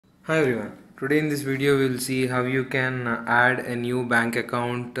Hi everyone. Today in this video we'll see how you can add a new bank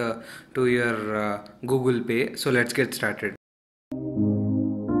account to your Google Pay. So let's get started.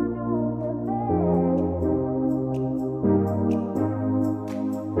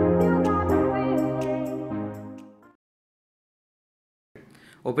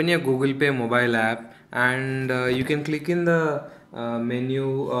 Open your Google Pay mobile app and you can click in the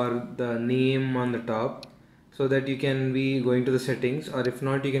menu or the name on the top, so that you can be going to the settings, or if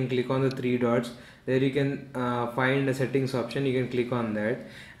not you can click on the three dots. There you can find a settings option. You can click on that,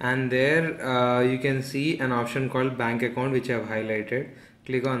 and there you can see an option called bank account, which I have highlighted.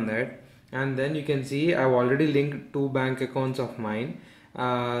 Click on that, and then you can see I've already linked two bank accounts of mine.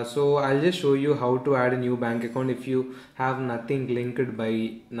 So I'll just show you how to add a new bank account if you have nothing linked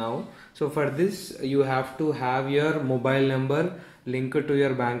by now. So for this you have to have your mobile number linked to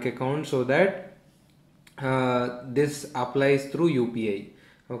your bank account, so that this applies through UPI.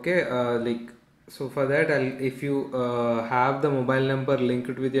 Okay, so for that, if you have the mobile number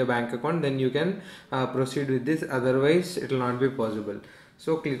linked with your bank account, then you can proceed with this. Otherwise it will not be possible.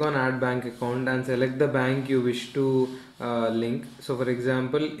 So click on add bank account and select the bank you wish to link. So for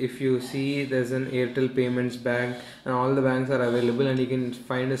example, if you see there's an Airtel Payments bank, and all the banks are available, and you can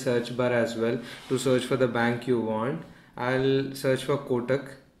find a search bar as well to search for the bank you want. I'll search for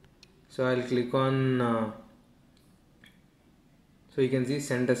Kotak. So I'll click on so you can see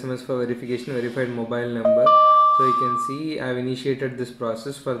send SMS for verification, verified mobile number. So you can see I've initiated this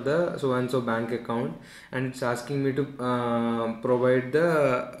process for the so and so bank account, and it's asking me to provide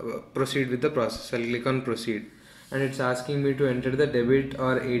the proceed with the process. I'll click on proceed, and it's asking me to enter the debit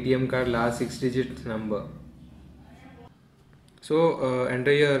or ATM card last 6 digit number. So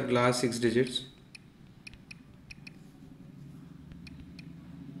enter your last 6 digits.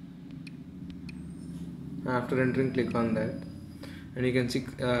 After entering, click on that, and you can see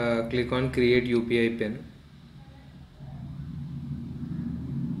click on create UPI pin.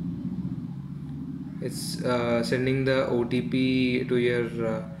 It's sending the OTP to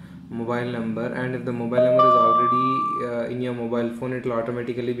your mobile number, and if the mobile number is already in your mobile phone, it will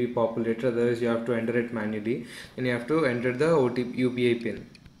automatically be populated. Otherwise you have to enter it manually, and you have to enter the OTP UPI pin.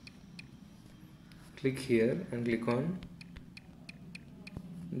 Click here and click on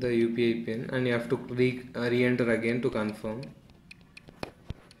the UPI pin, and you have to re-enter again to confirm,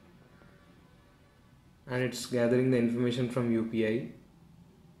 and it's gathering the information from UPI.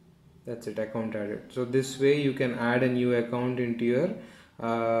 That's it, account added. So this way you can add a new account into your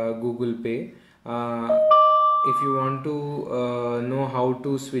Google Pay. If you want to know how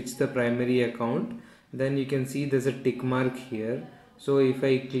to switch the primary account, then you can see there's a tick mark here. So if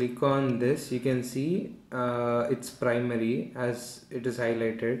I click on this, you can see it's primary as it is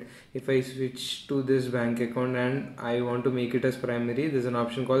highlighted. If I switch to this bank account and I want to make it as primary, there's an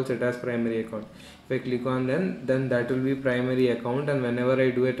option called set as primary account. If I click on then that will be primary account, and whenever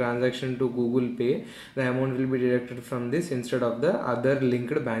I do a transaction to Google Pay, the amount will be deducted from this instead of the other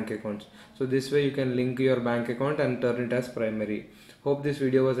linked bank accounts. So this way you can link your bank account and turn it as primary. Hope this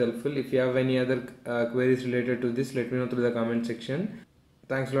video was helpful. If you have any other queries related to this, let me know through the comment section.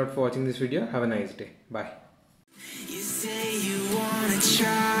 Thanks a lot for watching this video. Have a nice day. Bye. You say you wanna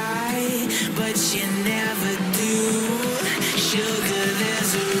try, but you never